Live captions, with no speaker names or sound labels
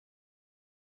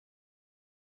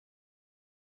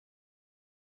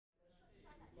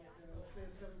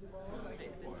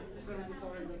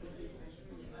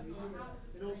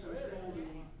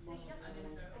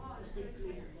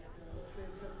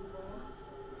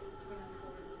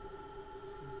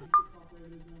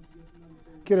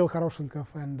Kirill Horoshenkov,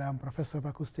 and I'm professor of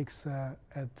acoustics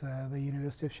at the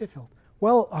University of Sheffield.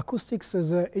 Well, acoustics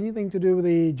is anything to do with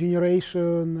the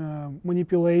generation,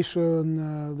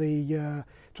 manipulation, the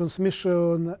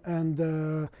transmission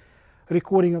and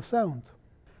recording of sound.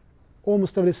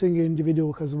 Almost every single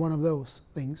individual has one of those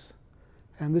things,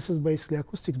 and this is basically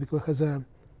acoustics because it has a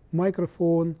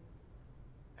microphone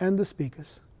and the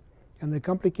speakers and the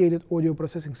complicated audio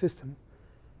processing system,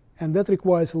 and that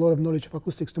requires a lot of knowledge of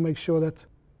acoustics to make sure that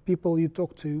people you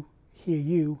talk to hear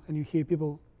you and you hear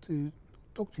people to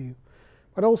talk to you.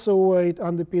 But also it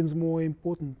underpins more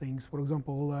important things, for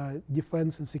example,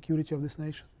 defense and security of this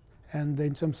nation. And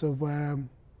in terms of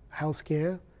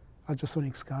healthcare,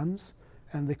 ultrasonic scans,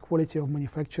 and the quality of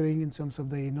manufacturing in terms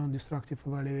of the non-destructive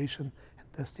evaluation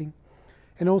and testing.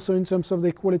 And also in terms of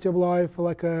the quality of life,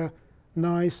 like a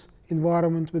nice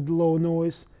environment with low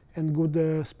noise and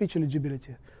good speech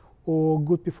eligibility, or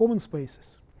good performance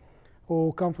spaces,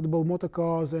 or comfortable motor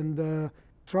cars and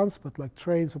transport like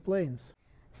trains or planes.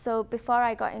 So before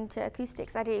I got into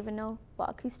acoustics, I didn't even know what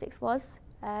acoustics was.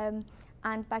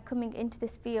 And by coming into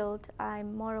this field,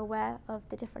 I'm more aware of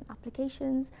the different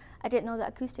applications. I didn't know that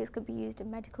acoustics could be used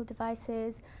in medical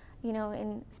devices, you know,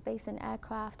 in space and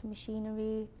aircraft,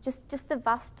 machinery, just the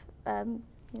vast,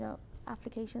 you know,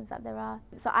 applications that there are.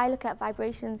 So I look at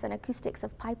vibrations and acoustics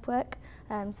of pipework,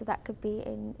 so that could be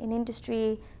in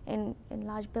industry, in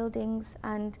large buildings,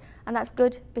 and that's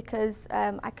good because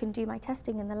I can do my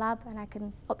testing in the lab and I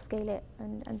can upscale it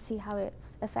and see how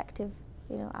it's effective,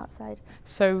 you know, outside.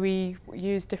 So we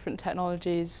use different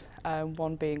technologies,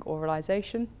 one being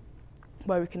auralization,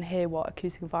 where we can hear what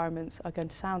acoustic environments are going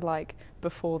to sound like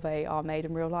before they are made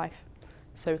in real life.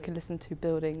 So we can listen to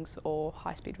buildings or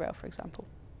high-speed rail, for example.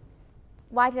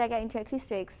 Why did I get into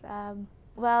acoustics?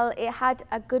 Well, it had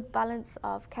a good balance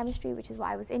of chemistry, which is what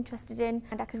I was interested in,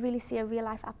 and I could really see a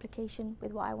real-life application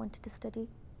with what I wanted to study.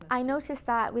 I noticed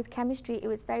that with chemistry, it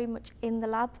was very much in the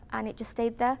lab and it just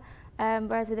stayed there,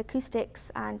 whereas with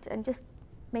acoustics and just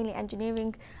mainly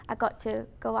engineering, I got to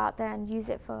go out there and use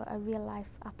it for a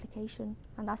real-life application,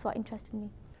 and that's what interested me.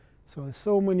 So there's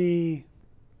so many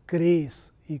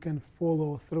careers you can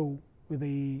follow through with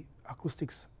the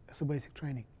acoustics as a basic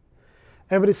training.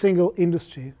 Every single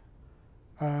industry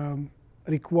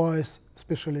requires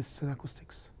specialists in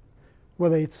acoustics,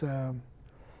 whether it's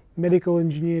medical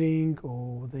engineering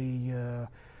or the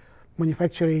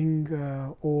manufacturing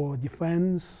or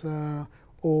defense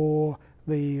or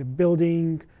the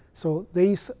building. So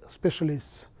these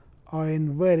specialists are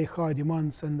in very high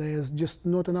demands and there's just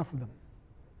not enough of them.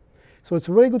 So it's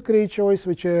a very good career choice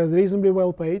which is reasonably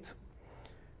well paid.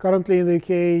 Currently in the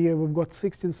UK, we've got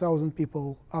 16,000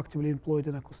 people actively employed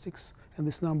in acoustics, and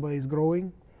this number is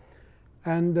growing.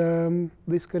 And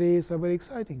these careers are very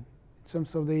exciting in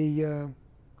terms of the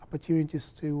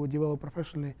opportunities to develop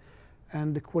professionally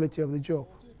and the quality of the job.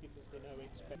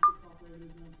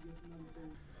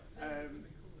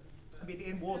 I mean,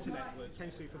 in water network,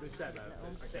 potentially for this demo,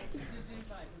 I think.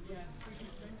 Yeah.